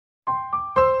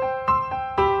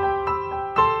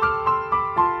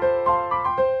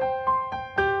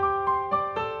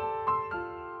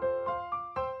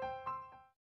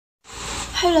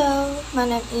My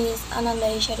name is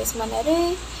Ananda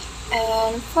Rismandari,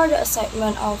 and for the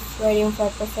assignment of reading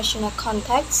for professional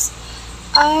context,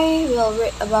 I will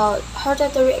read about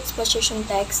Hortatory Exposition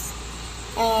text,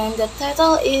 and the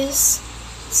title is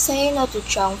Say No to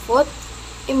Junk Food,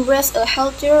 Embrace a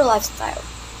Healthier Lifestyle.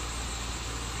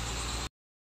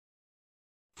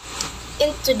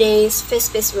 In today's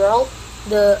fast-paced world,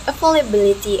 the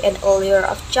availability and allure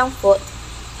of junk food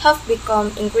have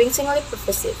become increasingly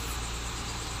pervasive.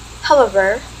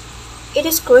 However, it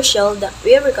is crucial that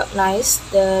we recognize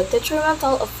the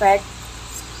detrimental effect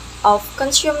of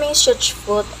consuming such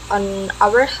food on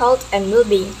our health and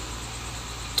well-being.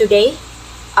 Today,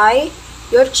 I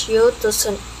urge you to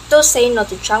say no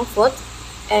to junk food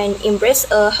and embrace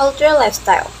a healthier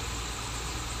lifestyle.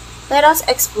 Let us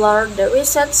explore the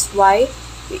reasons why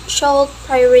we should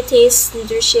prioritize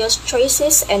nutritious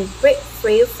choices and break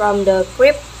free from the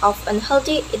grip of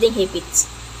unhealthy eating habits.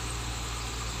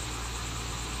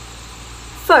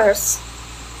 First,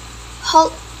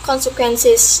 health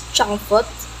consequences. Junk food,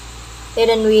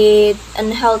 laden with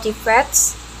unhealthy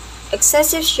fats,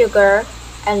 excessive sugar,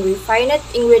 and refined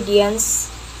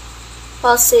ingredients,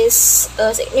 poses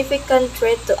a significant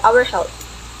threat to our health.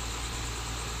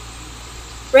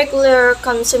 Regular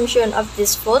consumption of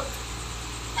this food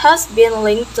has been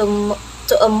linked to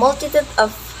a multitude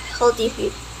of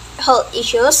health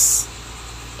issues,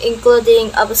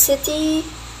 including obesity,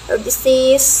 heart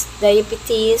disease,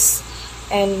 diabetes,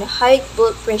 and high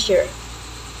blood pressure.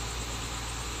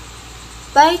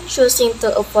 By choosing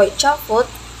to avoid junk food,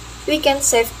 we can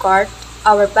safeguard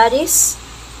our bodies,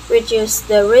 reduce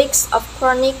the risks of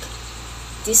chronic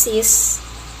disease,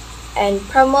 and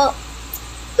promote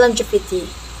longevity.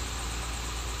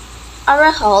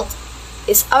 Our health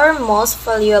is our most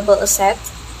valuable asset,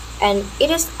 and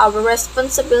it is our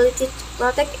responsibility to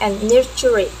protect and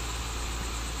nurture it.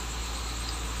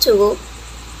 2.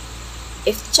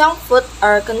 If junk food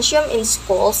are consumed in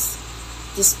schools,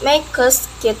 this may cause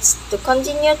kids to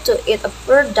continue to eat a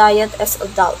poor diet as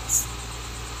adults.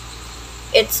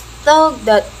 It's thought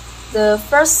that the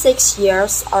first 6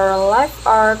 years of our life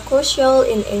are crucial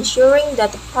in ensuring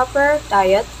that the proper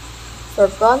diet for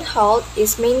bone health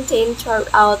is maintained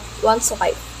throughout one's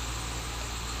life.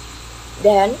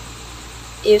 Then,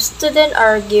 if students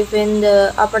are given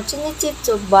the opportunity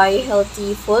to buy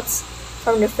healthy foods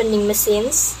from the vending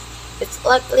machines, it's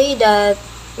likely that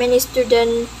many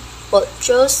students will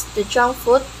choose the junk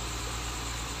food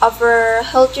over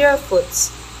healthier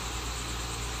foods.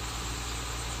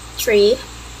 3.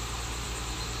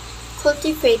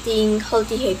 Cultivating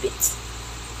healthy habits.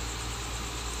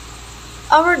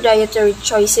 Our dietary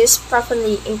choices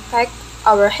profoundly impact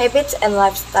our habits and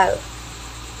lifestyle.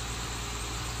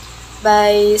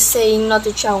 By saying no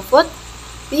to junk food,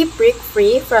 we break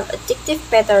free from addictive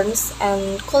patterns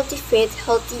and cultivate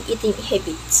healthy eating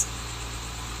habits.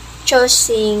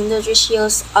 Choosing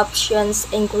nutritious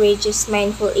options encourages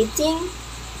mindful eating,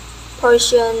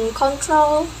 portion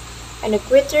control, and a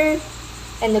greater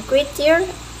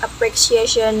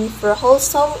appreciation for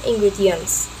wholesome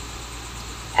ingredients.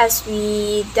 As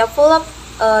we develop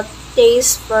a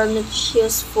taste for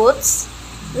nutritious foods,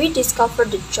 we discover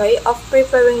the joy of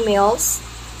preparing meals,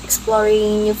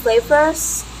 exploring new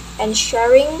flavors, and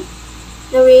sharing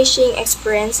nourishing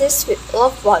experiences with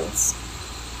loved ones.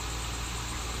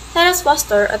 Let us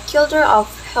foster a culture of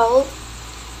health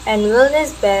and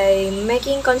wellness by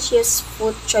making conscious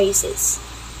food choices.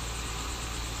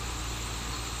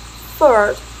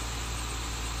 4.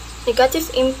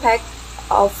 Negative impact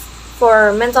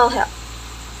for mental health.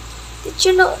 Did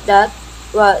you know that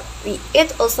what we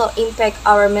eat also impact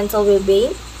our mental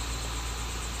well-being?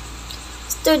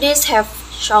 Studies have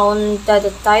shown that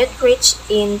a diet rich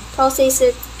in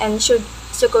processed and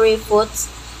sugary foods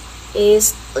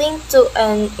is linked to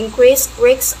an increased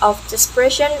risk of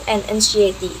depression and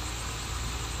anxiety.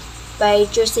 By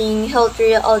choosing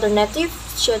healthier alternatives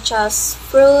such as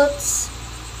fruits,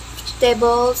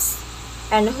 vegetables,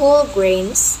 and whole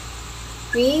grains,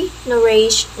 we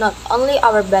nourish not only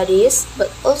our bodies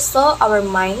but also our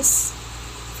minds,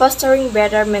 fostering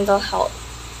better mental health.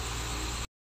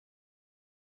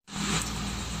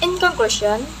 In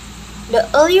conclusion, the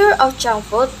allure of junk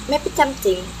food may be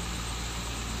tempting,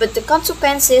 but the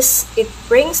consequences it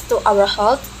brings to our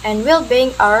health and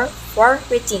well-being are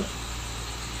far-reaching.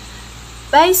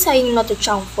 By saying no to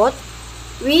junk food,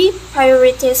 we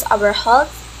prioritize our health,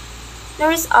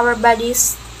 nourish our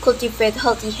bodies, cultivate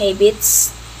healthy habits,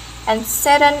 and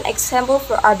set an example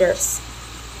for others.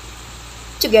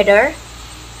 Together,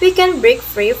 we can break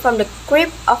free from the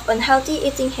grip of unhealthy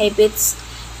eating habits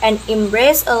and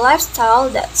embrace a lifestyle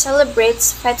that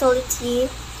celebrates vitality,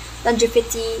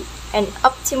 longevity, and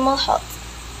optimal health.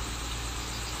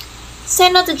 Say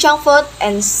no to junk food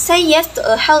and say yes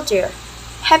to a healthier,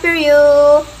 happier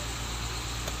you.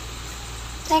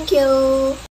 Thank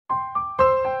you.